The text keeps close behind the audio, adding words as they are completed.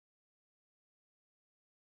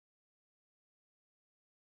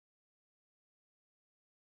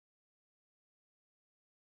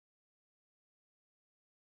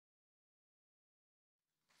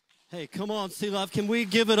Hey, come on, Sea Life. Can we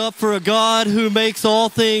give it up for a God who makes all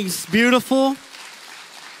things beautiful?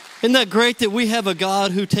 Isn't that great that we have a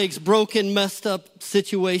God who takes broken, messed up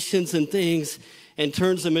situations and things and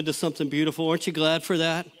turns them into something beautiful? Aren't you glad for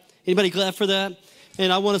that? Anybody glad for that?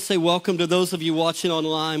 And I want to say welcome to those of you watching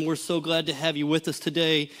online. We're so glad to have you with us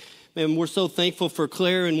today. And we're so thankful for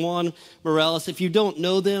Claire and Juan Morales. If you don't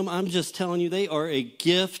know them, I'm just telling you, they are a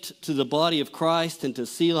gift to the body of Christ and to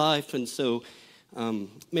Sea Life. And so,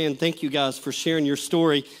 man, thank you guys for sharing your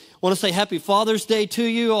story. I want to say happy Father's Day to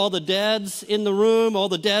you, all the dads in the room, all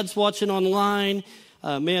the dads watching online.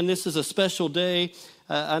 Man, this is a special day.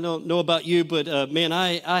 I don't know about you, but man,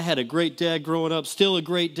 I had a great dad growing up, still a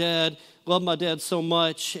great dad. Love my dad so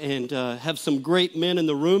much, and have some great men in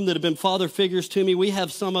the room that have been father figures to me. We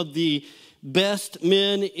have some of the best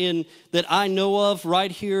men that I know of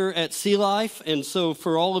right here at Sea Life. And so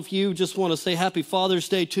for all of you, just want to say happy Father's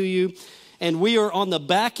Day to you. And we are on the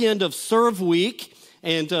back end of Serve Week,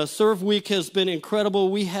 and Serve Week has been incredible.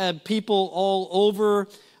 We had people all over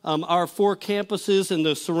our 4 campuses and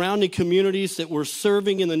the surrounding communities that were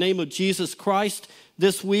serving in the name of Jesus Christ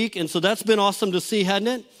this week. And so that's been awesome to see, hasn't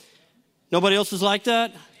it? Nobody else is like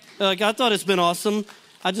that? I thought it's been awesome.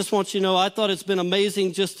 I just want you to know, I thought it's been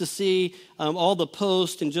amazing just to see all the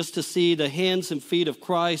posts and just to see the hands and feet of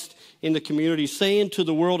Christ in the community, saying to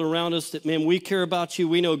the world around us that, man, we care about you.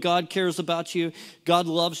 We know God cares about you. God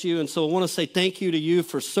loves you. And so I want to say thank you to you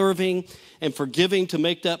for serving and for giving to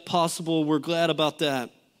make that possible. We're glad about that.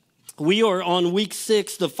 We are on week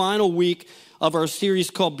 6, the final week of our series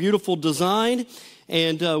called Beautiful Design.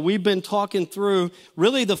 And we've been talking through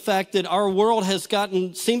really the fact that our world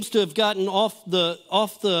seems to have gotten off the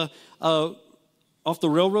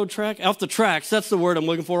railroad track, off the tracks. That's the word I'm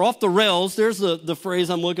looking for. Off the rails. There's the phrase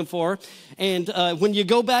I'm looking for. And when you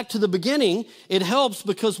go back to the beginning, it helps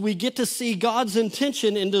because we get to see God's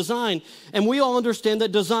intention in design, and we all understand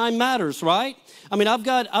that design matters, right? I mean, I've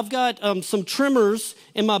got some trimmers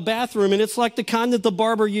in my bathroom, and it's like the kind that the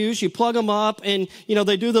barber used. You plug them up, and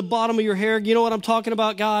they do the bottom of your hair. You know what I'm talking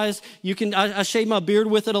about, guys? I shave my beard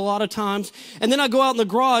with it a lot of times, and then I go out in the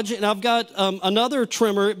garage, and I've got another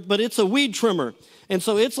trimmer, but it's a weed trimmer. And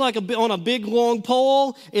so it's like on a big long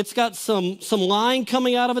pole. It's got some line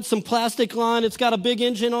coming out of it, some plastic line. It's got a big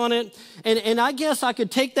engine on it. And I guess I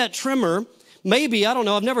could take that trimmer, maybe, I don't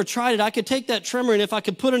know, I've never tried it. I could take that trimmer, and if I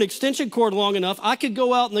could put an extension cord long enough, I could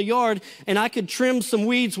go out in the yard and I could trim some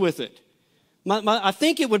weeds with it. I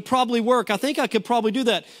think it would probably work. I think I could probably do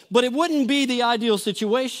that. But it wouldn't be the ideal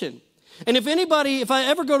situation. And if I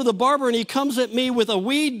ever go to the barber and he comes at me with a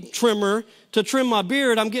weed trimmer to trim my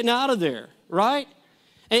beard, I'm getting out of there, right?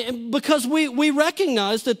 And because we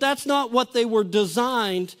recognize that that's not what they were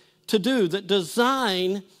designed to do, that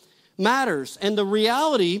design matters. And the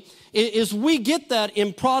reality is we get that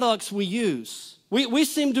in products we use. We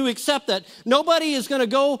seem to accept that. Nobody is going to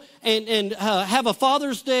go and have a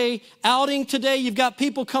Father's Day outing today. You've got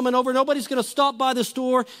people coming over. Nobody's going to stop by the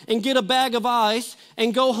store and get a bag of ice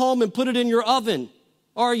and go home and put it in your oven,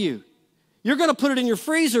 are you? You're going to put it in your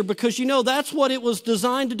freezer because that's what it was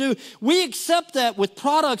designed to do. We accept that with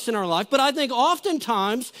products in our life, but I think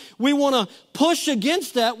oftentimes we want to push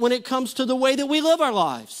against that when it comes to the way that we live our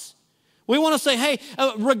lives. We want to say, hey,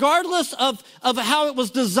 regardless of how it was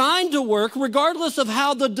designed to work, regardless of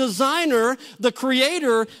how the designer, the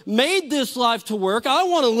creator, made this life to work, I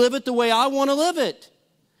want to live it the way I want to live it.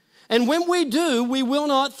 And when we do, we will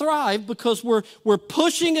not thrive because we're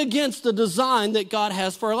pushing against the design that God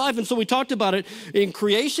has for our life. And so we talked about it in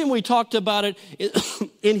creation. We talked about it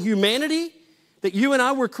in humanity, that you and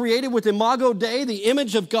I were created with Imago Dei, the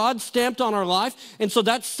image of God stamped on our life. And so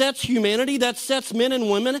that sets humanity, that sets men and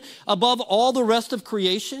women above all the rest of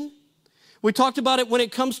creation. We talked about it when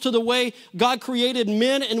it comes to the way God created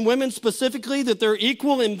men and women specifically, that they're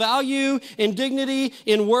equal in value, in dignity,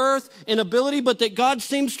 in worth, in ability, but that God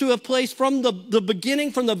seems to have placed from the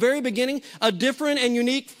beginning, from the very beginning, a different and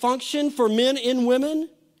unique function for men and women.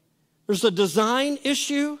 There's a design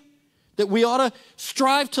issue that we ought to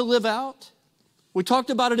strive to live out. We talked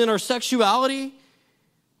about it in our sexuality.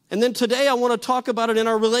 And then today I want to talk about it in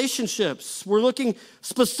our relationships. We're looking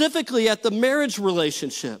specifically at the marriage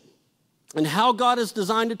relationship and how God has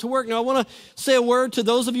designed it to work. Now, I want to say a word to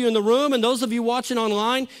those of you in the room and those of you watching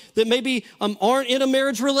online that maybe aren't in a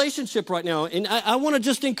marriage relationship right now. And I want to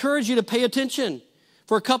just encourage you to pay attention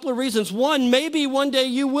for a couple of reasons. One, maybe one day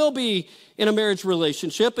you will be in a marriage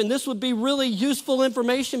relationship, and this would be really useful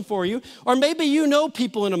information for you. Or maybe you know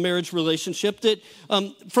people in a marriage relationship that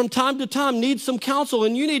from time to time need some counsel,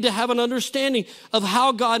 and you need to have an understanding of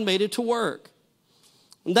how God made it to work.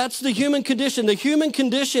 And that's the human condition. The human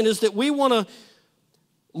condition is that we want to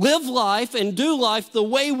live life and do life the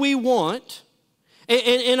way we want.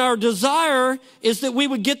 And our desire is that we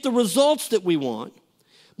would get the results that we want.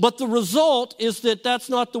 But the result is that that's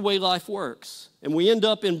not the way life works. And we end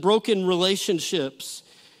up in broken relationships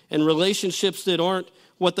and relationships that aren't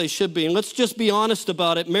what they should be. And let's just be honest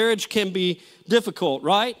about it. Marriage can be difficult,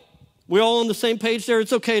 right? We're all on the same page there.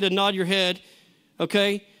 It's okay to nod your head,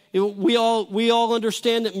 okay? We all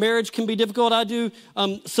understand that marriage can be difficult. I do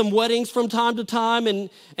some weddings from time to time, and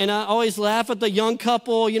I always laugh at the young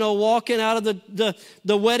couple, walking out of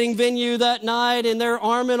the wedding venue that night, and they're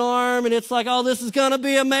arm in arm, and it's like, oh, this is going to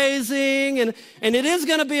be amazing, and it is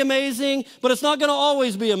going to be amazing, but it's not going to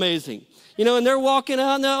always be amazing. And they're walking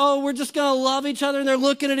out and we're just going to love each other. And they're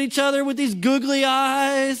looking at each other with these googly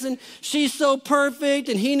eyes. And she's so perfect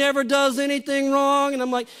and he never does anything wrong. And I'm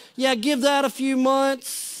like, yeah, give that a few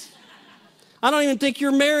months. I don't even think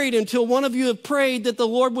you're married until one of you have prayed that the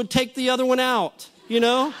Lord would take the other one out,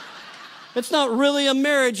 It's not really a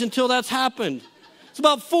marriage until that's happened. It's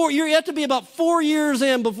about you have to be about 4 years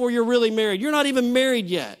in before you're really married. You're not even married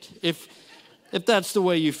yet if that's the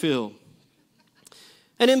way you feel.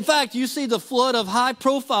 And in fact, you see the flood of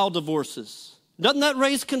high-profile divorces. Doesn't that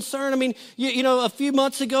raise concern? I mean, a few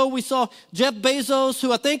months ago, we saw Jeff Bezos,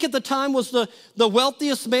 who I think at the time was the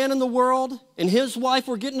wealthiest man in the world, and his wife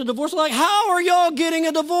were getting a divorce. Like, how are y'all getting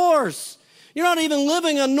a divorce? You're not even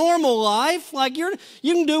living a normal life. Like, you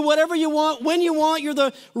can do whatever you want, when you want. You're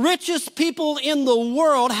the richest people in the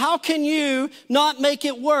world. How can you not make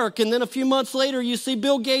it work? And then a few months later, you see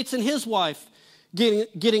Bill Gates and his wife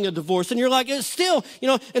getting a divorce. And you're like, it's still,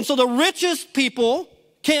 and so the richest people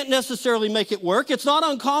can't necessarily make it work. It's not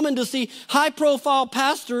uncommon to see high-profile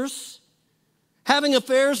pastors having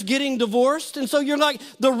affairs, getting divorced. And so you're like,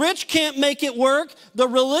 the rich can't make it work. The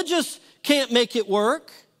religious can't make it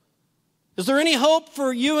work. Is there any hope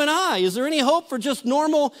for you and I? Is there any hope for just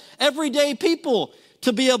normal, everyday people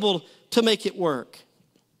to be able to make it work?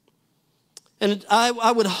 And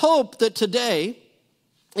I would hope that today,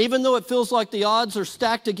 even though it feels like the odds are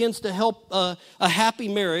stacked against a happy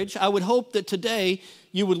marriage, I would hope that today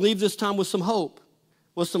you would leave this time with some hope,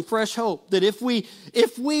 with some fresh hope, that if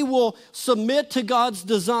we will submit to God's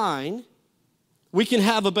design, we can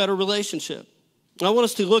have a better relationship. I want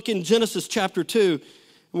us to look in Genesis chapter 2,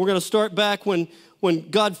 and we're going to start back when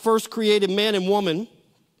God first created man and woman,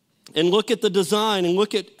 and look at the design and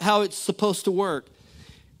look at how it's supposed to work.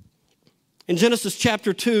 In Genesis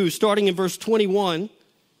chapter 2, starting in verse 21,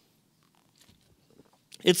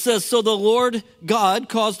 it says, so the Lord God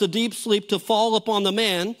caused a deep sleep to fall upon the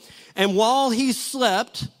man, and while he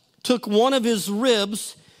slept, took one of his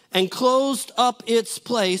ribs and closed up its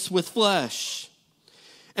place with flesh.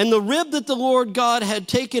 And the rib that the Lord God had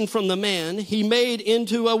taken from the man, he made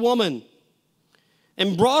into a woman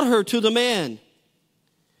and brought her to the man.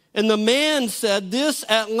 And the man said, this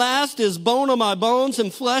at last is bone of my bones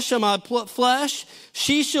and flesh of my flesh.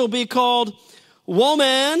 She shall be called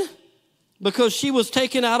woman, because she was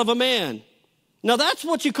taken out of a man. Now that's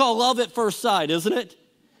what you call love at first sight, isn't it?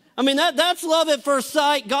 I mean, that's love at first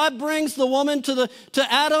sight. God brings the woman to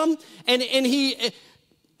Adam, and he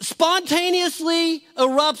spontaneously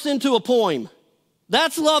erupts into a poem.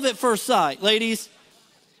 That's love at first sight, ladies.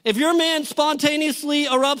 If your man spontaneously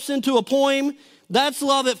erupts into a poem, that's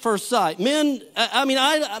love at first sight. Men,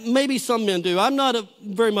 maybe some men do. I'm not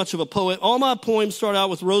very much of a poet. All my poems start out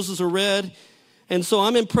with roses are red. And so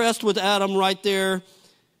I'm impressed with Adam right there.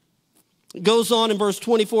 It goes on in verse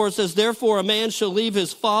 24. It says, therefore a man shall leave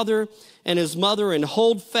his father and his mother and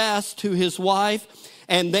hold fast to his wife,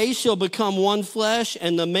 and they shall become one flesh.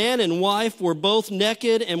 And the man and wife were both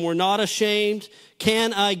naked and were not ashamed.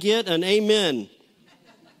 Can I get an amen?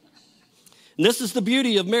 And this is the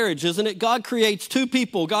beauty of marriage, isn't it? God creates two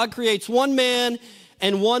people. God creates one man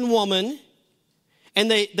and one woman,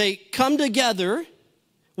 and they come together.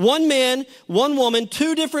 One man, one woman,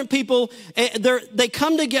 two different people, they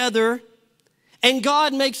come together, and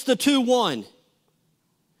God makes the two one.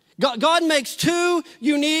 God makes two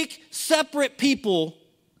unique, separate people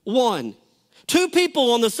one. Two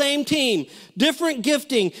people on the same team, different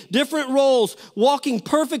gifting, different roles, walking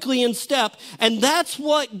perfectly in step. And that's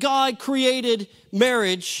what God created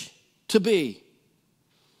marriage to be.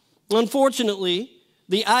 Unfortunately,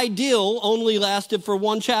 the ideal only lasted for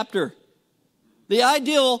one chapter. The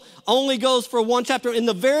ideal only goes for one chapter. In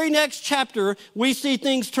the very next chapter, we see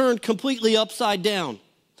things turned completely upside down.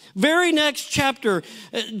 Very next chapter,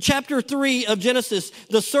 chapter 3 of Genesis,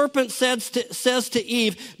 the serpent says to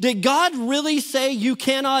Eve, did God really say you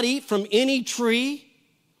cannot eat from any tree?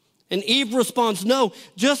 And Eve responds, no,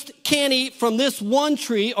 just can't eat from this one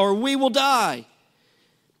tree or we will die.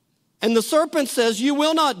 And the serpent says, you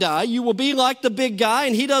will not die. You will be like the big guy,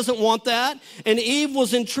 and he doesn't want that. And Eve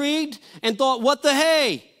was intrigued and thought, what the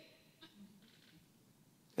hey?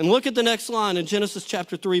 And look at the next line in Genesis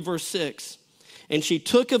chapter 3, verse 6. And she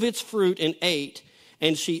took of its fruit and ate,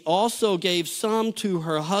 and she also gave some to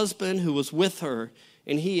her husband who was with her,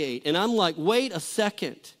 and he ate. And I'm like, wait a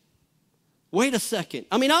second. Wait a second.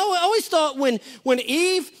 I mean, I always thought when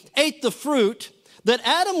Eve ate the fruit that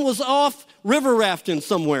Adam was off river rafting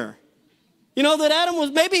somewhere. You know, that Adam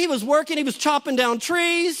was, maybe he was working, he was chopping down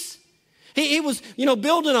trees. He was,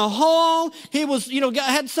 building a home. He was,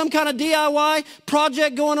 had some kind of DIY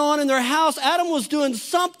project going on in their house. Adam was doing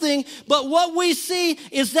something, but what we see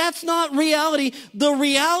is that's not reality. The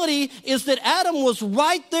reality is that Adam was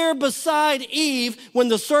right there beside Eve when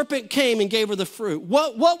the serpent came and gave her the fruit.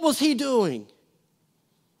 What was he doing?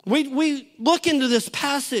 We look into this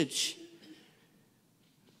passage.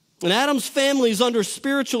 And Adam's family is under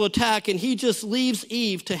spiritual attack, and he just leaves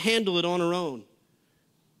Eve to handle it on her own.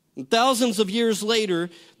 And thousands of years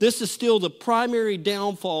later, this is still the primary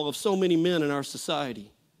downfall of so many men in our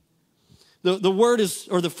society. The word is,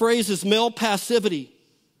 or the phrase is male passivity.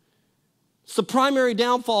 It's the primary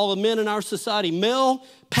downfall of men in our society, male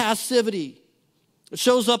passivity. It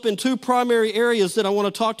shows up in two primary areas that I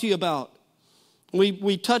want to talk to you about.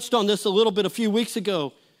 We touched on this a little bit a few weeks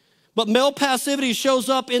ago. But male passivity shows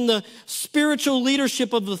up in the spiritual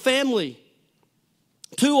leadership of the family.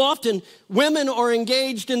 Too often, women are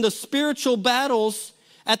engaged in the spiritual battles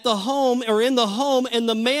at the home or in the home, and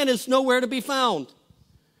the man is nowhere to be found.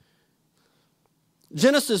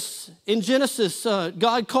 In Genesis,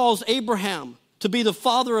 God calls Abraham to be the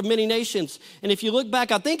father of many nations. And if you look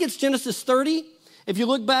back, I think it's Genesis 30. If you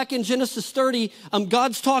look back in Genesis 30,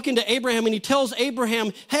 God's talking to Abraham, and he tells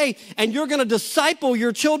Abraham, hey, and you're going to disciple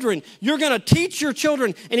your children. You're going to teach your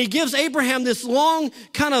children. And he gives Abraham this long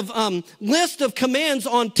kind of list of commands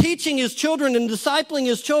on teaching his children and discipling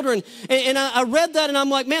his children. And I read that, and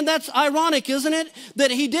I'm like, man, that's ironic, isn't it?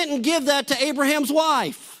 That he didn't give that to Abraham's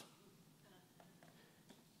wife.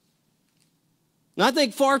 And I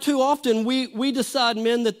think far too often we decide,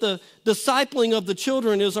 men, that the discipling of the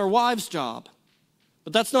children is our wife's job.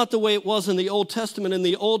 But that's not the way it was in the Old Testament. In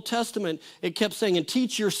the Old Testament, it kept saying, and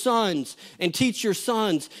teach your sons, and teach your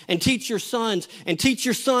sons, and teach your sons, and teach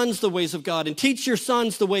your sons the ways of God, and teach your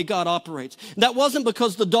sons the way God operates. And that wasn't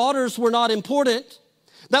because the daughters were not important.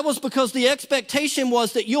 That was because the expectation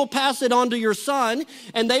was that you'll pass it on to your son,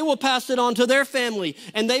 and they will pass it on to their family,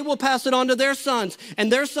 and they will pass it on to their sons,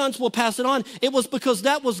 and their sons will pass it on. It was because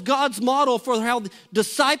that was God's model for how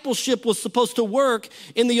discipleship was supposed to work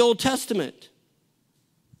in the Old Testament.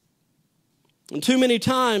 And too many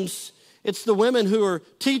times, it's the women who are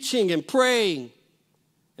teaching and praying,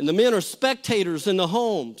 and the men are spectators in the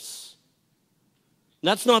homes. And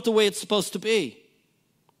that's not the way it's supposed to be.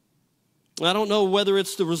 I don't know whether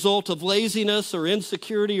it's the result of laziness or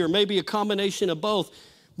insecurity or maybe a combination of both,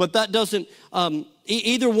 but that doesn't,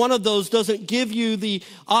 either one of those doesn't give you the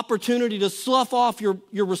opportunity to slough off your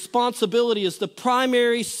responsibility as the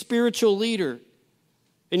primary spiritual leader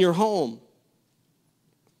in your home.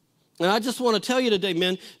 And I just want to tell you today,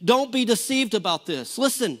 men, don't be deceived about this.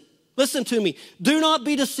 Listen to me. Do not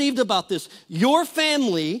be deceived about this. Your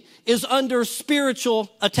family is under spiritual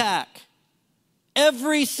attack.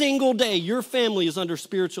 Every single day, your family is under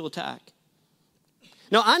spiritual attack.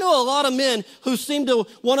 Now, I know a lot of men who seem to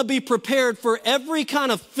want to be prepared for every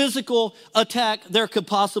kind of physical attack there could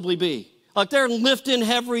possibly be. Like they're lifting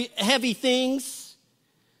heavy things.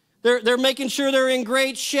 They're making sure they're in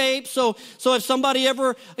great shape. So if somebody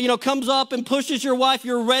ever, comes up and pushes your wife,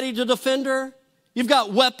 you're ready to defend her. You've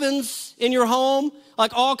got weapons in your home,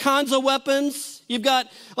 like all kinds of weapons. You've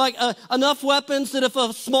got enough weapons that if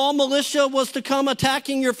a small militia was to come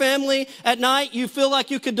attacking your family at night, you feel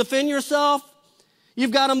like you could defend yourself.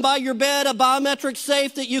 You've got them by your bed, a biometric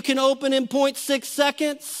safe that you can open in 0.6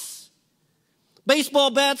 seconds. Baseball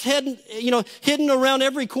bats hidden around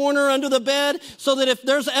every corner under the bed so that if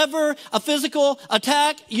there's ever a physical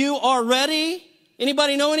attack, you are ready.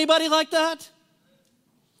 Anybody know anybody like that?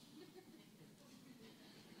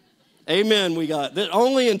 Amen, we got that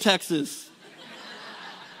only in Texas.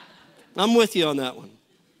 I'm with you on that one.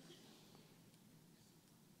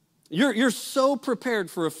 You're so prepared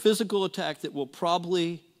for a physical attack that will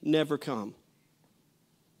probably never come,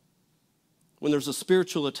 when there's a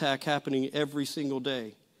spiritual attack happening every single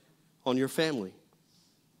day on your family.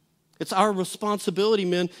 It's our responsibility,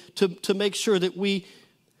 men, to make sure that we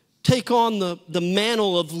take on the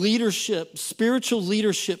mantle of leadership, spiritual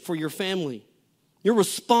leadership for your family. You're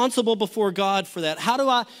responsible before God for that. How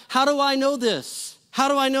do I know this? How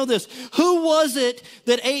do I know this? Who was it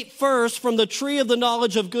that ate first from the tree of the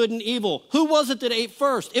knowledge of good and evil? Who was it that ate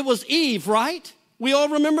first? It was Eve, right? We all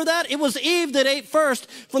remember that? It was Eve that ate first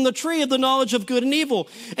from the tree of the knowledge of good and evil.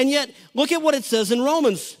 And yet, look at what it says in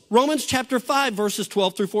Romans. Romans chapter 5, verses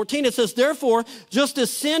 12 through 14. It says, therefore, just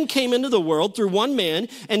as sin came into the world through one man,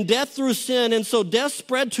 and death through sin, and so death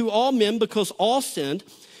spread to all men because all sinned.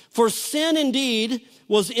 For sin indeed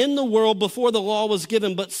was in the world before the law was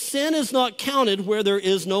given, but sin is not counted where there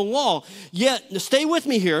is no law. Yet, stay with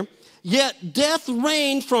me here, yet death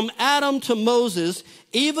reigned from Adam to Moses,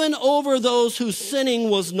 even over those whose sinning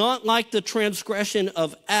was not like the transgression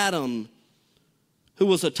of Adam, who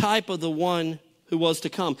was a type of the one who was to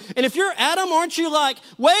come. And if you're Adam, aren't you like,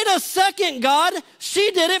 wait a second, God,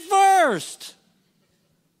 she did it first?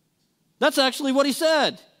 That's actually what he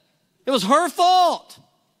said. It was her fault.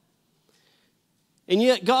 And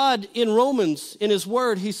yet God, in Romans, in his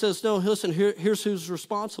word, he says, no, listen, here's who's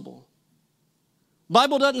responsible.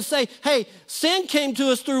 Bible doesn't say, hey, sin came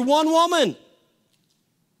to us through one woman.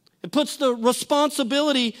 It puts the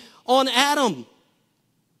responsibility on Adam.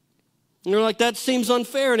 And you're like, that seems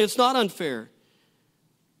unfair, and it's not unfair.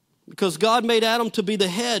 Because God made Adam to be the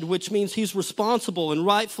head, which means he's responsible and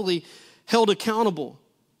rightfully held accountable.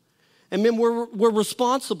 And then we're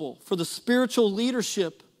responsible for the spiritual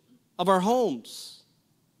leadership of our homes.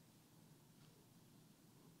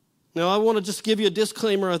 Now, I want to just give you a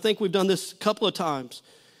disclaimer. I think we've done this a couple of times.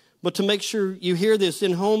 But to make sure you hear this,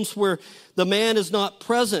 in homes where the man is not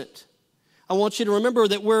present, I want you to remember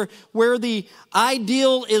that where the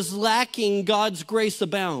ideal is lacking, God's grace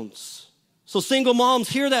abounds. So single moms,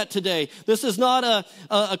 hear that today. This is not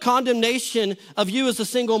a condemnation of you as a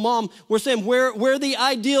single mom. We're saying where the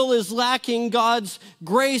ideal is lacking, God's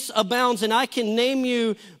grace abounds. And I can name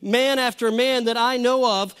you man after man that I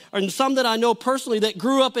know of, and some that I know personally, that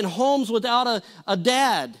grew up in homes without a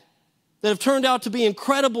dad, that have turned out to be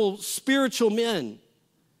incredible spiritual men.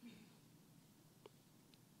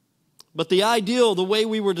 But the ideal, the way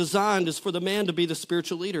we were designed, is for the man to be the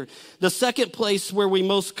spiritual leader. The second place where we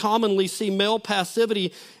most commonly see male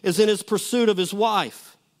passivity is in his pursuit of his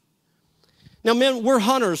wife. Now, men, we're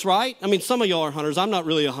hunters, right? I mean, some of y'all are hunters. I'm not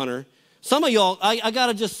really a hunter. Some of y'all, I got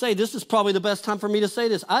to just say, this is probably the best time for me to say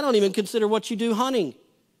this. I don't even consider what you do hunting.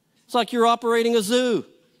 It's like you're operating a zoo.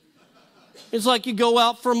 It's like you go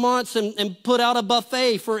out for months and put out a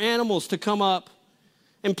buffet for animals to come up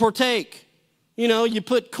and partake. You know, you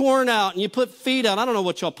put corn out and you put feed out. I don't know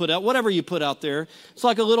what y'all put out, whatever you put out there. It's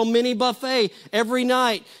like a little mini buffet every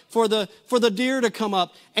night for the deer to come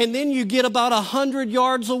up. And then you get about 100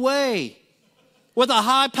 yards away with a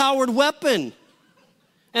high-powered weapon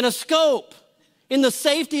and a scope in the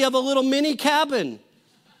safety of a little mini cabin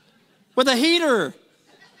with a heater.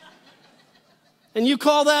 And you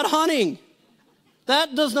call that hunting.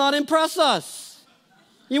 That does not impress us.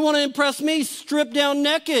 You want to impress me, strip down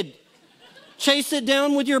naked. Chase it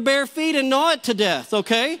down with your bare feet and gnaw it to death,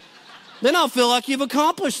 okay? Then I'll feel like you've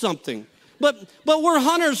accomplished something. But we're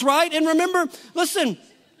hunters, right? And remember, listen,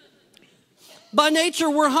 by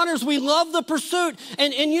nature, we're hunters. We love the pursuit.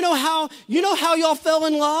 And you know how y'all fell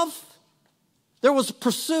in love? There was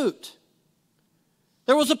pursuit.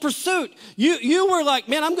 There was a pursuit. You were like,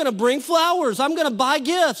 man, I'm going to bring flowers. I'm going to buy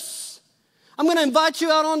gifts. I'm going to invite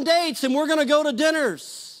you out on dates, and we're going to go to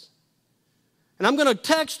dinners. And I'm going to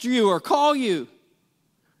text you or call you.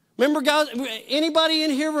 Remember, guys, anybody in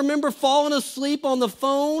here remember falling asleep on the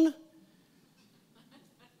phone?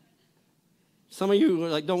 Some of you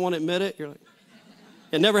like don't want to admit it. You're like,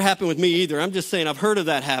 it never happened with me either. I'm just saying I've heard of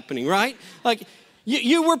that happening, right? Like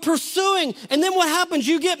you were pursuing, and then what happens?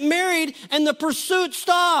 You get married, and the pursuit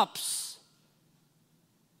stops.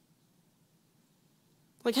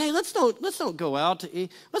 Like, hey, let's don't go out to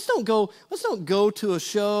eat. Let's don't go to a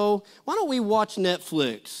show. Why don't we watch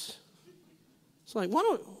Netflix? It's like,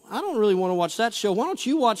 I don't really want to watch that show. Why don't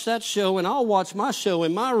you watch that show and I'll watch my show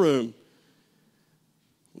in my room?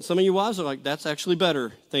 And some of you wives are like, that's actually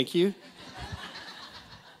better. Thank you.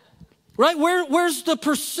 Right? Where's the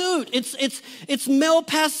pursuit? It's male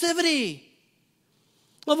passivity.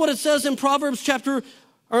 Love what it says in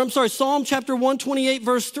Psalm chapter 128,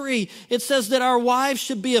 verse 3. It says that our wives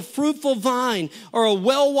should be a fruitful vine or a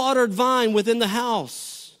well-watered vine within the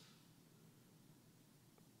house.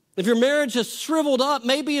 If your marriage has shriveled up,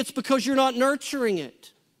 maybe it's because you're not nurturing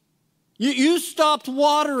it. You stopped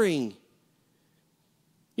watering.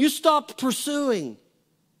 You stopped pursuing.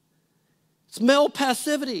 It's male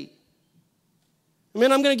passivity. I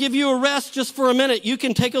mean, I'm going to give you a rest just for a minute. You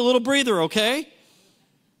can take a little breather, okay?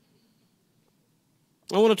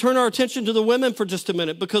 I want to turn our attention to the women for just a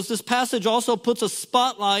minute, because this passage also puts a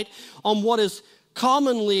spotlight on what is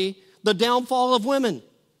commonly the downfall of women.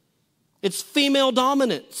 It's female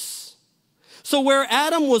dominance. So where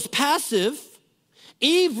Adam was passive,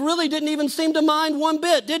 Eve really didn't even seem to mind one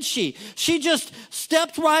bit, did she? She just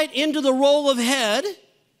stepped right into the role of head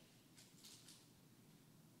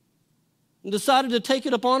and decided to take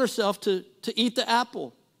it upon herself to eat the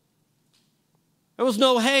apple. There was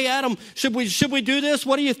no, hey, Adam, should we do this?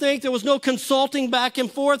 What do you think? There was no consulting back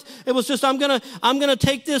and forth. It was just, I'm gonna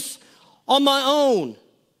take this on my own.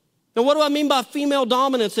 Now, what do I mean by female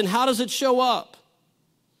dominance, and how does it show up?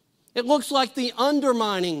 It looks like the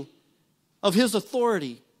undermining of his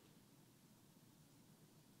authority.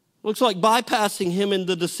 It looks like bypassing him in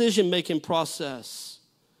the decision-making process.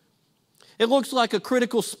 It looks like a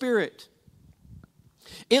critical spirit.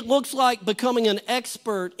 It looks like becoming an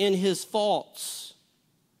expert in his faults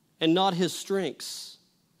and not his strengths.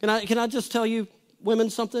 Can I just tell you, women,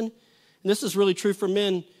 something? And this is really true for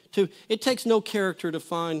men, too. It takes no character to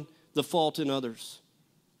find the fault in others.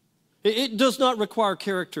 It does not require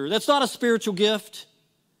character. That's not a spiritual gift,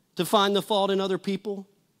 to find the fault in other people.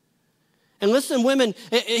 And listen, women,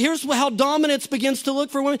 here's how dominance begins to look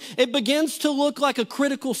for women. It begins to look like a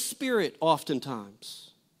critical spirit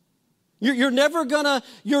oftentimes. You're never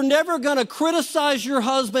gonna criticize your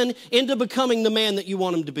husband into becoming the man that you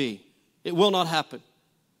want him to be. It will not happen.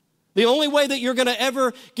 The only way that you're gonna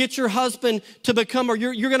ever get your husband to become, or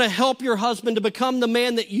you're gonna help your husband to become the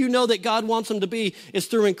man that you know that God wants him to be, is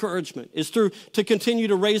through encouragement, is through to continue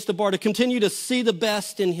to raise the bar, to continue to see the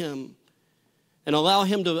best in him and allow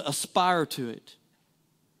him to aspire to it.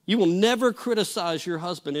 You will never criticize your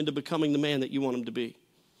husband into becoming the man that you want him to be.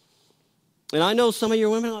 And I know some of your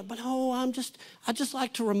women are like, but oh, I just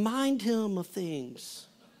like to remind him of things.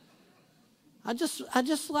 I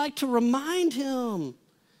just like to remind him.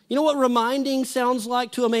 You know what reminding sounds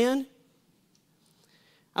like to a man?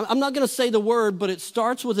 I'm not going to say the word, but it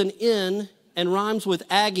starts with an N and rhymes with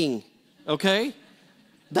agging, okay?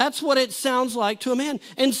 That's what it sounds like to a man.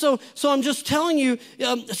 And so I'm just telling you,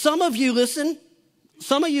 some of you, listen,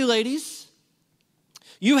 some of you ladies,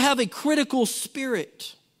 you have a critical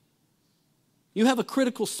spirit. You have a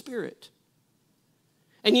critical spirit.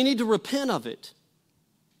 And you need to repent of it.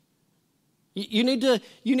 You need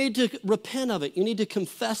to repent of it. You need to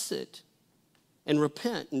confess it and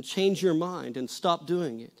repent and change your mind and stop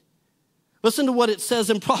doing it. Listen to what it says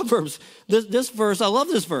in Proverbs. This verse, I love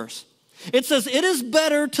this verse. It says, it is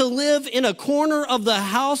better to live in a corner of the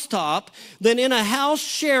housetop than in a house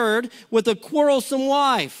shared with a quarrelsome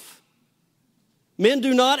wife. Men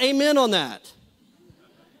do not amen on that.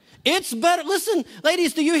 It's better, listen,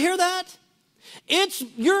 ladies, do you hear that?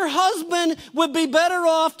 Your husband would be better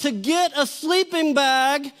off to get a sleeping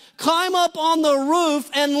bag, climb up on the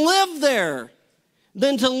roof, and live there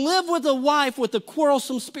than to live with a wife with a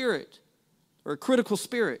quarrelsome spirit or a critical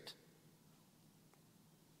spirit.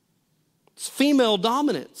 It's female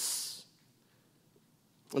dominance.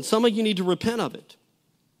 And some of you need to repent of it.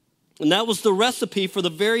 And that was the recipe for the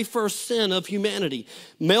very first sin of humanity.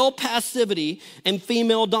 Male passivity and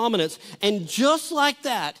female dominance. And just like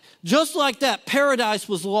that, paradise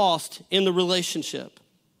was lost in the relationship.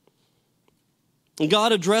 And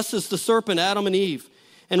God addresses the serpent, Adam and Eve,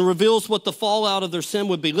 and reveals what the fallout of their sin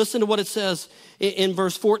would be. Listen to what it says in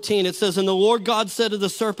verse 14. It says, and the Lord God said to the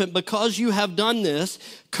serpent, because you have done this,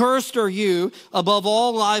 cursed are you above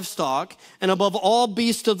all livestock and above all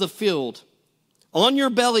beasts of the field. On your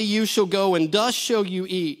belly you shall go, and dust shall you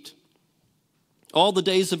eat all the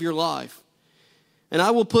days of your life. And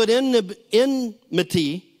I will put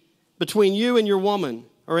enmity between you and your woman,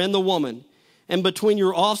 or and the woman, and between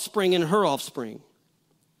your offspring and her offspring.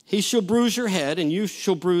 He shall bruise your head, and you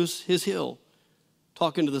shall bruise his heel.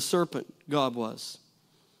 Talking to the serpent, God was.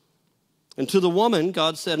 And to the woman,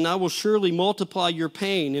 God said, and I will surely multiply your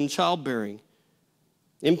pain in childbearing.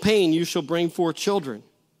 In pain you shall bring forth children.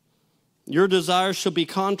 Your desires shall be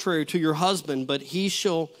contrary to your husband, but he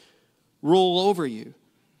shall rule over you.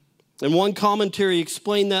 And one commentary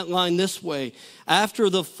explained that line this way. After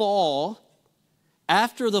the fall,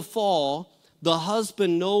 the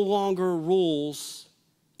husband no longer rules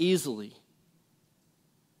easily.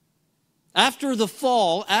 After the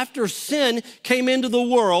fall, after sin came into the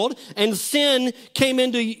world and sin came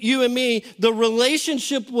into you and me, the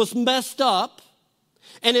relationship was messed up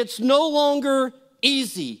and it's no longer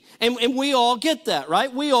easy. And we all get that,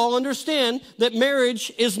 right? We all understand that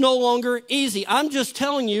marriage is no longer easy. I'm just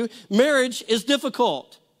telling you, marriage is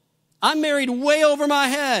difficult. I'm married way over my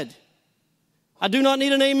head. I do not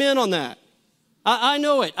need an amen on that. I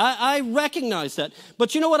know it. I recognize that.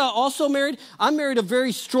 But you know what I also married? I married a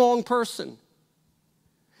very strong person.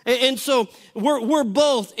 And so we're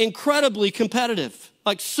both incredibly competitive,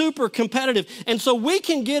 like super competitive. And so we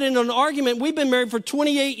can get into an argument. We've been married for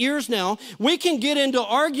 28 years now. We can get into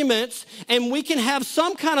arguments and we can have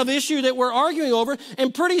some kind of issue that we're arguing over.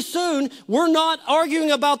 And pretty soon we're not arguing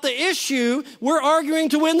about the issue. We're arguing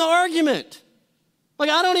to win the argument. Like,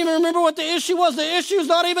 I don't even remember what the issue was. The issue is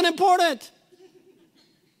not even important.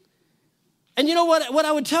 And you know what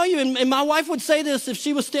I would tell you, and my wife would say this if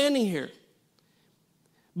she was standing here.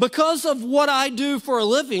 Because of what I do for a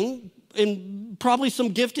living, and probably some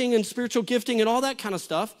gifting and spiritual gifting and all that kind of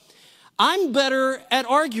stuff, I'm better at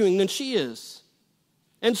arguing than she is.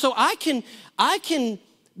 And so I can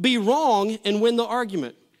be wrong and win the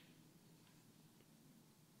argument.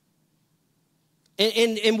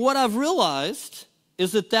 And what I've realized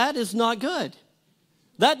is that is not good.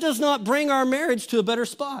 That does not bring our marriage to a better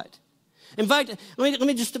spot. In fact, let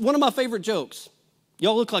me just, one of my favorite jokes.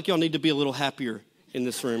 Y'all look like y'all need to be a little happier in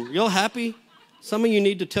this room. Y'all happy? Some of you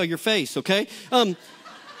need to tell your face, okay?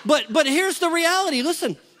 But here's the reality.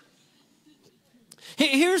 Listen.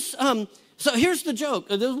 Here's the joke.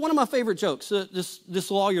 This is one of my favorite jokes. This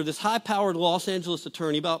lawyer, this high-powered Los Angeles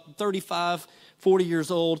attorney, about 35, 40 years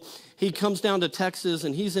old, he comes down to Texas,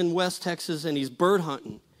 and he's in West Texas, and he's bird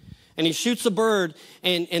hunting. And he shoots a bird,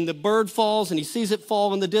 and the bird falls, and he sees it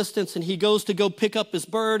fall in the distance, and he goes to go pick up his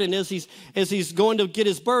bird, and as he's going to get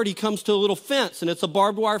his bird, he comes to a little fence, and it's a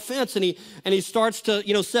barbed wire fence, and he starts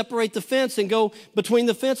to separate the fence and go between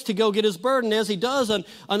the fence to go get his bird, and as he does, an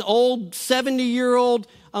old 70-year-old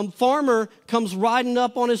farmer comes riding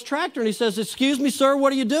up on his tractor, and he says, "Excuse me, sir,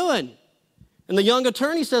 what are you doing?" And the young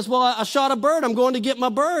attorney says, "Well, I shot a bird. I'm going to get my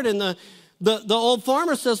bird." And the old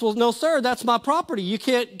farmer says, "Well, no, sir, that's my property. You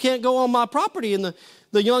can't go on my property." And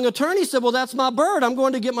the young attorney said, "Well, that's my bird. I'm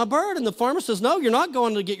going to get my bird." And the farmer says, "No, you're not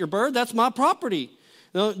going to get your bird. That's my property."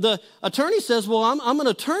 The attorney says, "Well, I'm an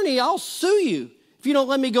attorney. I'll sue you if you don't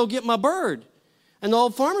let me go get my bird." And the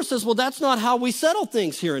old farmer says, "Well, that's not how we settle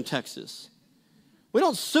things here in Texas. We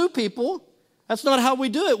don't sue people. That's not how we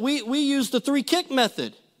do it. We use the 3-kick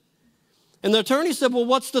method." And the attorney said, "Well,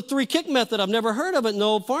 what's the 3-kick method? I've never heard of it." And the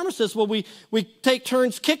old farmer says, "Well, we take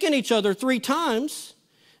turns kicking each other 3 times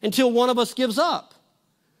until one of us gives up."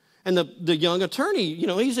 And the young attorney,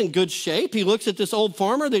 he's in good shape. He looks at this old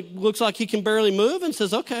farmer that looks like he can barely move and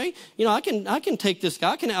says, "Okay, I can take this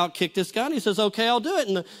guy. I can outkick this guy." And he says, "Okay, I'll do it."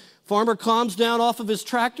 And the farmer climbs down off of his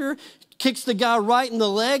tractor, kicks the guy right in the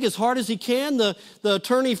leg as hard as he can. The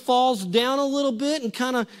attorney falls down a little bit and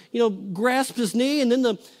kind of, grasps his knee, and then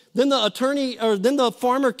the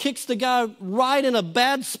farmer kicks the guy right in a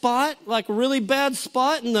bad spot, like a really bad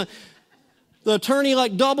spot, and the attorney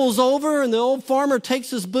doubles over, and the old farmer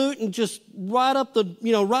takes his boot and just right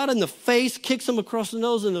in the face, kicks him across the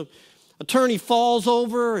nose, and the attorney falls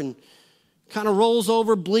over and kind of rolls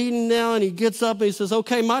over, bleeding now, and he gets up and he says,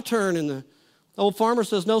 "Okay, my turn." And the old farmer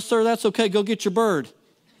says, "No, sir, that's okay. Go get your bird."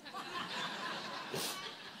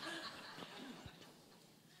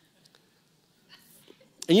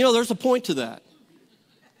 And there's a point to that.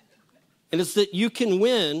 And it's that you can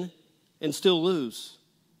win and still lose.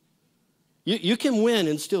 You can win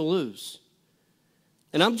and still lose.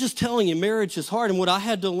 And I'm just telling you, marriage is hard. And what I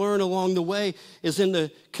had to learn along the way is in the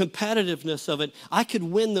competitiveness of it, I could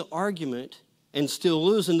win the argument and still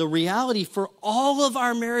lose. And the reality for all of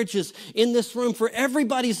our marriages in this room, for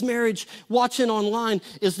everybody's marriage watching online,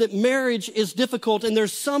 is that marriage is difficult. And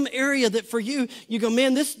there's some area that for you go,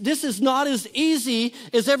 "Man, this is not as easy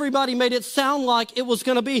as everybody made it sound like it was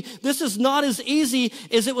going to be. This is not as easy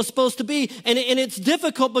as it was supposed to be." And it's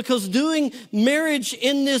difficult because doing marriage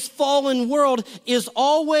in this fallen world is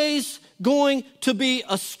always going to be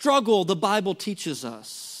a struggle, the Bible teaches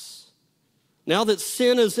us. Now that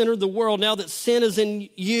sin has entered the world, now that sin is in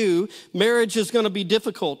you, marriage is going to be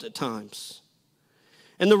difficult at times.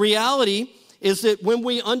 And the reality is that when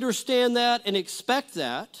we understand that and expect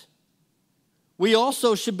that, we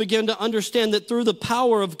also should begin to understand that through the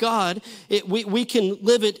power of God, we can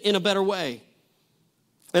live it in a better way.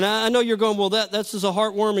 And I know you're going, "Well, that's just a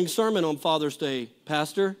heartwarming sermon on Father's Day,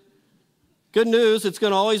 Pastor." Good news, it's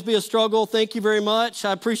going to always be a struggle. Thank you very much.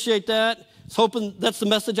 I appreciate that. That's the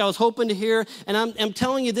message I was hoping to hear. And I'm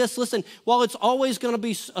telling you this, listen, while it's always going to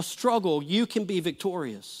be a struggle, you can be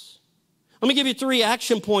victorious. Let me give you 3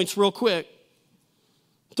 action points real quick.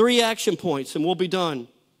 3 action points, and we'll be done.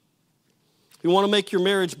 If you want to make your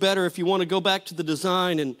marriage better, if you want to go back to the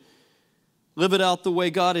design and live it out the way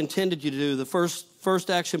God intended you to do, the first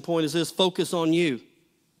action point is this: focus on you.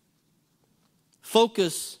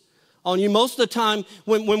 Focus on you. Most of the time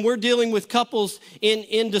when we're dealing with couples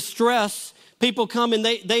in distress, People come and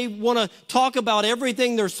they want to talk about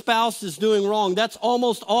everything their spouse is doing wrong. That's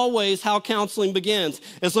almost always how counseling begins.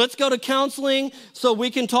 Is let's go to counseling so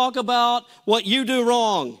we can talk about what you do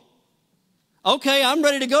wrong. Okay, I'm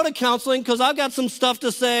ready to go to counseling because I've got some stuff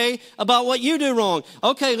to say about what you do wrong.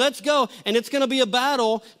 Okay, let's go. And it's going to be a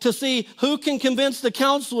battle to see who can convince the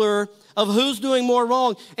counselor of who's doing more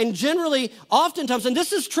wrong. And generally, oftentimes, and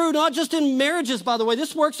this is true not just in marriages, by the way,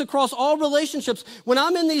 this works across all relationships. When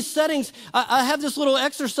I'm in these settings, I have this little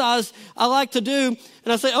exercise I like to do,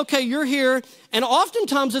 and I say, okay, you're here, and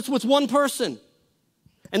oftentimes it's with one person.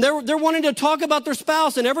 And they're wanting to talk about their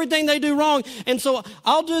spouse and everything they do wrong. And so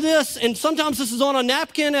I'll do this, and sometimes this is on a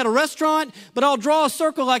napkin at a restaurant, but I'll draw a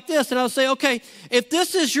circle like this, and I'll say, okay, if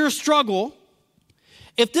this is your struggle,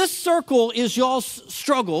 if this circle is y'all's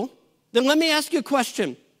struggle, then let me ask you a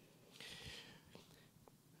question.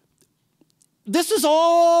 This is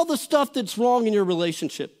all the stuff that's wrong in your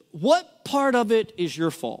relationship. What part of it is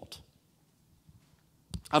your fault?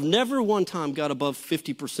 I've never one time got above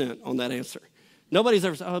 50% on that answer. Nobody's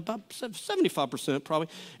ever said, about 75% probably.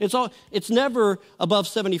 It's never above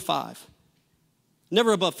 75.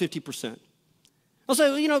 Never above 50%. I'll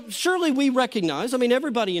say, you know, surely we recognize, I mean,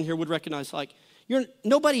 everybody in here would recognize, like,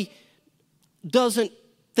 nobody doesn't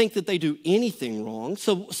think that they do anything wrong.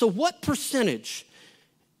 So what percentage?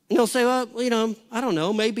 And they'll say, well, you know, I don't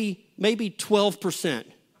know, maybe 12%.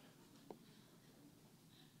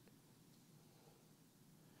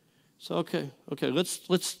 So, okay, let's,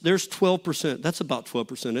 there's 12%. That's about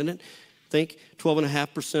 12%, isn't it? Think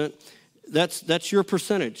 12.5%. That's your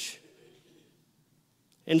percentage.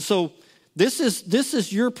 And so this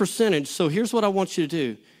is your percentage. So here's what I want you to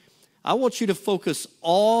do. I want you to focus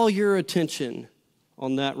all your attention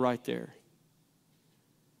on that right there.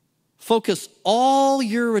 Focus all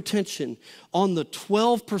your attention on the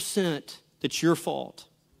 12% that's your fault,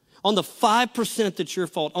 on the 5% that's your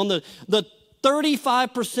fault, on the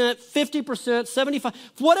 35%, 50%, 75%,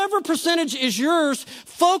 whatever percentage is yours,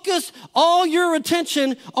 focus all your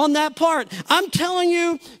attention on that part. I'm telling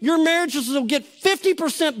you, your marriages will get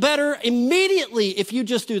 50% better immediately if you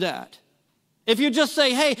just do that. If you just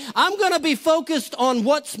say, hey, I'm going to be focused on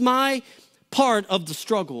what's my part of the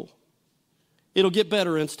struggle, it'll get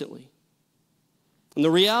better instantly. And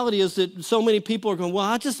the reality is that so many people are going, well,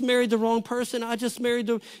 I just married the wrong person. I just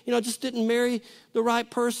didn't marry the right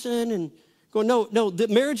person. And go, no, the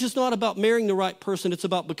marriage is not about marrying the right person. It's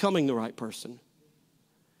about becoming the right person.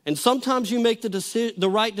 And sometimes you make the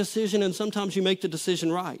right decision, and sometimes you make the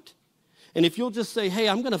decision right. And if you'll just say, hey,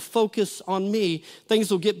 I'm going to focus on me,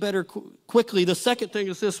 things will get better quickly. The second thing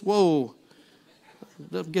is this, whoa,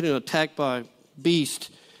 I'm getting attacked by a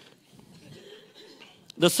beast.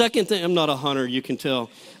 The second thing, I'm not a hunter, you can tell.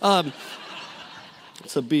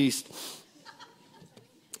 It's a beast.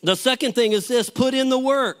 The second thing is this, put in the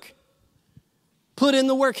work. Put in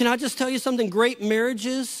the work. Can I just tell you something? Great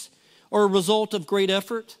marriages are a result of great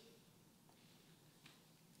effort.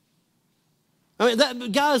 I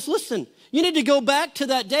mean, guys, listen. You need to go back to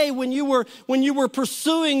that day when you were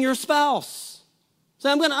pursuing your spouse.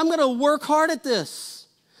 Say, I'm gonna work hard at this.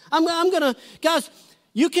 I'm gonna, guys.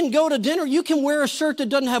 You can go to dinner. You can wear a shirt that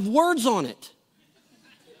doesn't have words on it.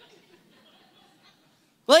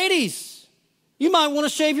 Ladies, you might want to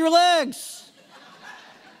shave your legs.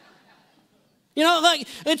 You know,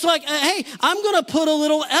 it's like, hey, I'm going to put a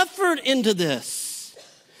little effort into this.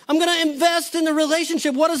 I'm going to invest in the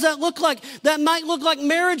relationship. What does that look like? That might look like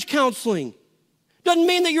marriage counseling. Doesn't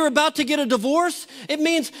mean that you're about to get a divorce. It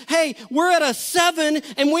means, hey, we're at a 7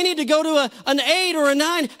 and we need to go to an 8 or a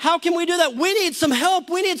 9. How can we do that? We need some help.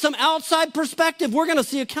 We need some outside perspective. We're going to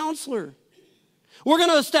see a counselor. We're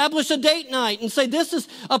going to establish a date night and say this is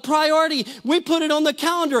a priority. We put it on the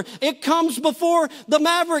calendar. It comes before the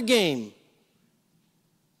Maverick game.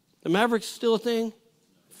 The Mavericks still a thing?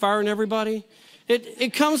 Firing everybody?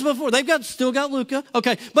 It comes before. Still got Luka.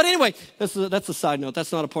 Okay, but anyway, that's a side note.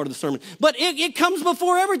 That's not a part of the sermon. But it comes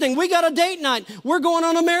before everything. We got a date night. We're going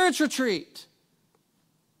on a marriage retreat.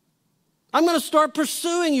 I'm going to start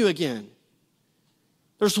pursuing you again.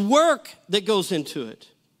 There's work that goes into it.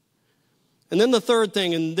 And then the third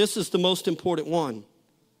thing, and this is the most important one,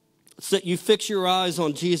 it's that you fix your eyes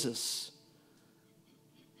on Jesus.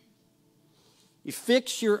 You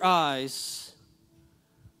fix your eyes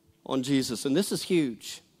on Jesus. And this is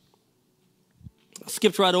huge. I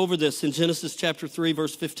skipped right over this in Genesis chapter 3,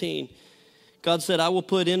 verse 15. God said, I will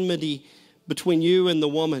put enmity between you and the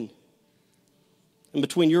woman, and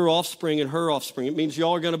between your offspring and her offspring. It means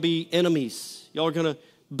y'all are going to be enemies. Y'all are going to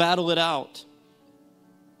battle it out.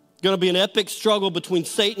 Going to be an epic struggle between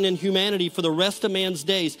Satan and humanity for the rest of man's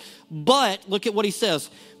days. But, look at what he says.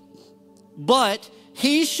 but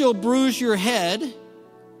he shall bruise your head,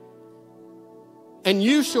 and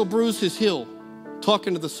you shall bruise his heel.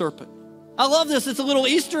 Talking to the serpent. I love this. It's a little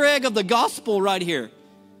Easter egg of the gospel right here.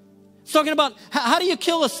 It's talking about how do you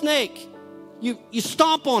kill a snake? You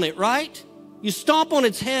stomp on it, right? You stomp on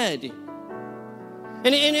its head.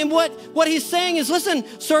 And what he's saying is, listen,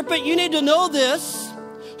 serpent, you need to know this.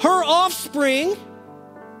 Her offspring,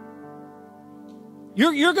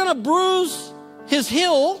 you're going to bruise his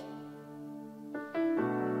heel.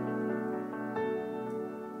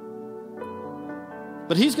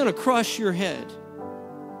 But he's going to crush your head.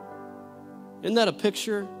 Isn't that a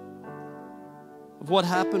picture of what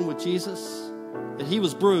happened with Jesus? That he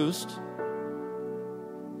was bruised,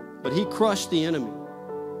 but he crushed the enemy.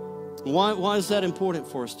 Why is that important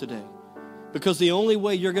for us today? Because the only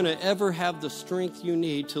way you're going to ever have the strength you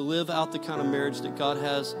need to live out the kind of marriage that God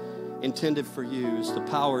has intended for you is the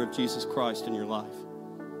power of Jesus Christ in your life.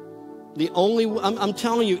 I'm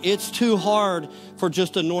telling you, it's too hard for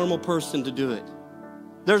just a normal person to do it.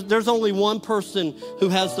 There's only one person who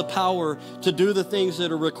has the power to do the things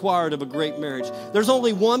that are required of a great marriage. There's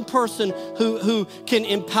only one person who can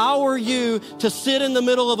empower you to sit in the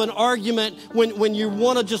middle of an argument when you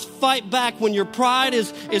want to just fight back, when your pride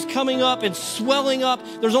is coming up and swelling up.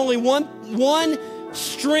 There's only one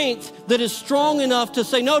strength that is strong enough to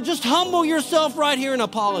say, no, just humble yourself right here and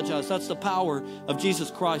apologize. That's the power of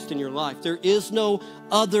Jesus Christ in your life. There is no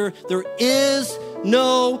other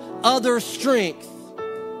strength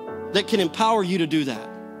that can empower you to do that.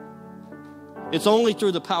 It's only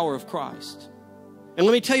through the power of Christ. And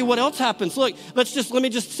let me tell you what else happens. Look, let me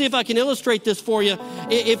just see if I can illustrate this for you.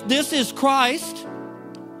 If this is Christ,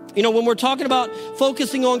 when we're talking about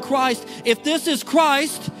focusing on Christ, if this is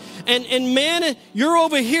Christ, and man, you're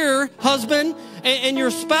over here, husband, and your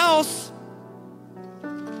spouse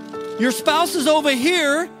is over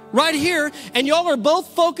here, right here, and y'all are both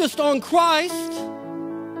focused on Christ.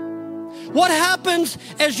 What happens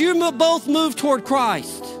as you both move toward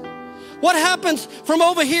Christ? What happens from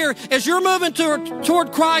over here as you're moving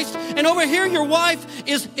toward Christ, and over here your wife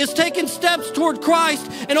is taking steps toward Christ,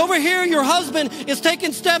 and over here your husband is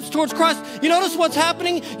taking steps towards Christ? You notice what's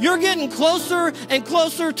happening? You're getting closer and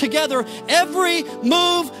closer together every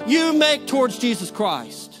move you make towards Jesus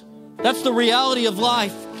Christ. That's the reality of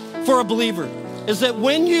life for a believer. Is that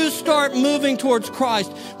when you start moving towards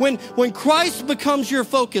Christ, when Christ becomes your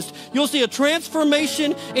focus, you'll see a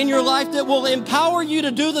transformation in your life that will empower you to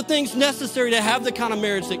do the things necessary to have the kind of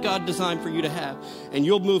marriage that God designed for you to have. And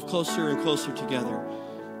you'll move closer and closer together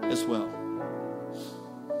as well.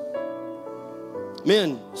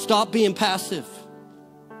 Men, stop being passive.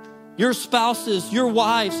 Your spouses, your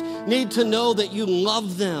wives need to know that you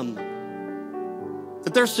love them,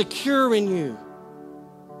 that they're secure in you.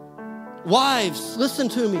 Wives, listen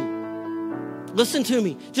to me. Listen to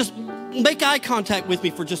me. Just make eye contact with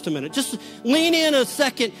me for just a minute. Just lean in a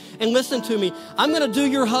second and listen to me. I'm going to do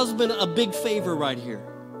your husband a big favor right here.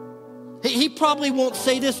 He probably won't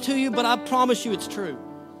say this to you, but I promise you it's true.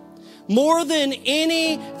 More than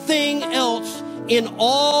anything else in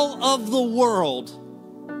all of the world,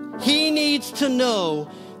 he needs to know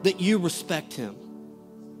that you respect him.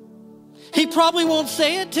 He probably won't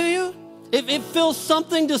say it to you. It feels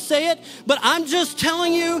something to say it, but I'm just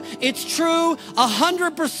telling you, it's true,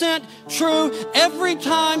 100% true. Every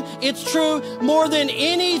time it's true, more than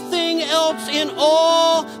anything else in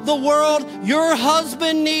all the world, your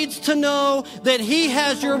husband needs to know that he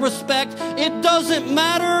has your respect. It doesn't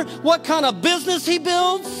matter what kind of business he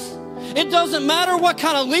builds. It doesn't matter what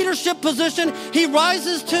kind of leadership position he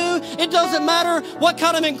rises to. It doesn't matter what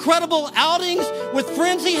kind of incredible outings with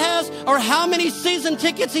friends he has or how many season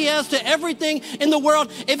tickets he has to everything in the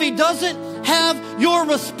world. If he doesn't have your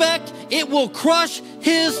respect, it will crush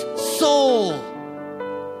his soul.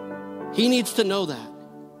 He needs to know that.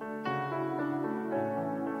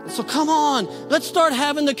 So come on, let's start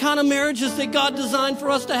having the kind of marriages that God designed for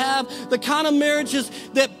us to have, the kind of marriages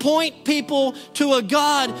that point people to a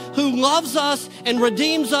God who loves us and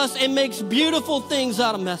redeems us and makes beautiful things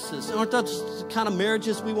out of messes. Aren't that the kind of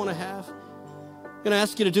marriages we want to have? I'm going to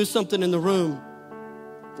ask you to do something in the room.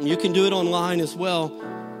 And you can do it online as well.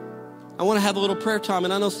 I want to have a little prayer time,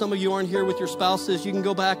 and I know some of you aren't here with your spouses. You can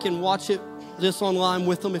go back and watch this online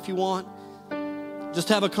with them if you want. Just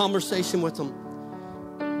have a conversation with them.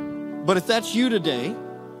 But if that's you today,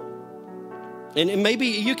 and maybe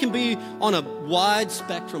you can be on a wide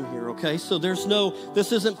spectrum here, okay? So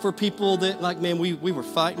this isn't for people that like, man, we were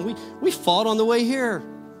fighting. We fought on the way here.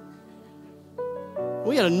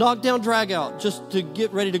 We had a knockdown drag out just to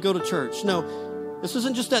get ready to go to church. No, This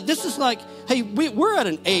isn't just that. This is like, hey, we're at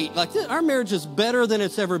an 8. Like our marriage is better than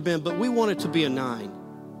it's ever been, but we want it to be a 9.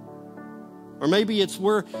 Or maybe it's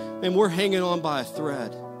we're hanging on by a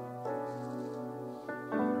thread.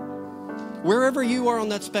 Wherever you are on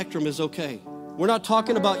that spectrum is okay. We're not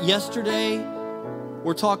talking about yesterday.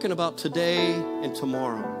 We're talking about today and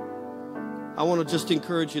tomorrow. I want to just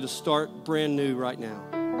encourage you to start brand new right now.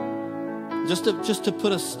 Just to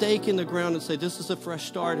put a stake in the ground and say, this is a fresh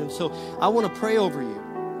start. And so I want to pray over you.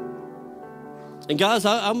 And guys,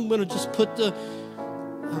 I'm going to just put the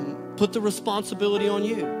responsibility on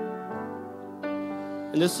you.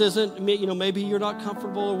 And this isn't, maybe you're not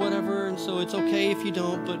comfortable or whatever, and so it's okay if you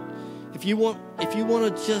don't. But if you want to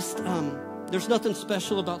just, there's nothing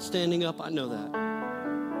special about standing up. I know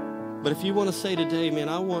that. But if you want to say today, man,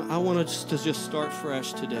 I want to just start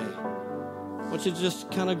fresh today. I want you to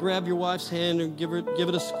just kind of grab your wife's hand and give it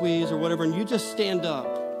a squeeze or whatever, and you just stand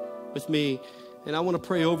up with me. And I want to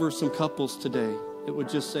pray over some couples today that would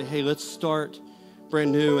just say, hey, let's start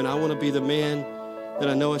brand new, and I want to be the man that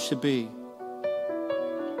I know I should be.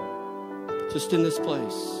 Just in this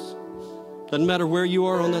place. Doesn't matter where you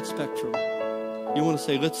are on that spectrum. You want to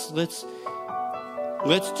say, let's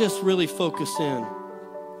just really focus in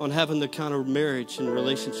on having the kind of marriage and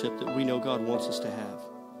relationship that we know God wants us to have.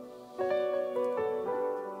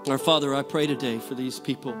 Our Father, I pray today for these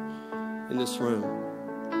people in this room.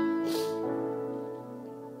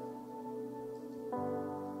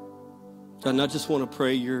 God, and I just want to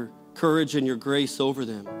pray your courage and your grace over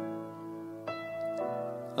them.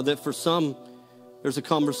 That for some, there's a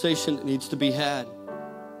conversation that needs to be had.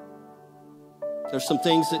 There's some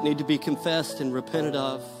things that need to be confessed and repented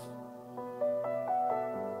of.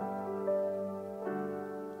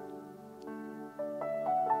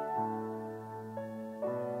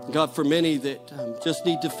 God, for many that just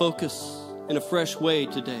need to focus in a fresh way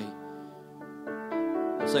today,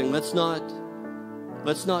 saying, let's not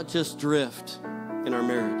just drift in our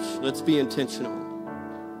marriage. Let's be intentional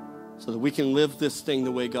so that we can live this thing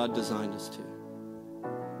the way God designed us to.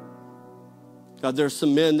 God, there are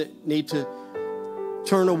some men that need to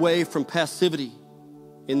turn away from passivity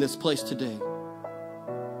in this place today.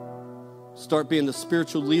 Start being the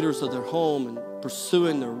spiritual leaders of their home and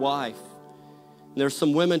pursuing their wife. And there's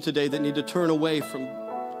some women today that need to turn away from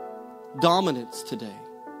dominance today,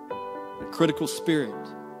 a critical spirit.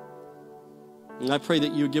 And I pray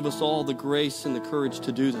that you would give us all the grace and the courage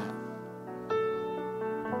to do that.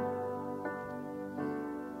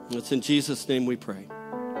 And it's in Jesus' name we pray.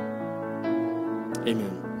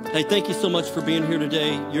 Amen. Hey, thank you so much for being here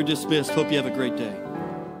today. You're dismissed. Hope you have a great day.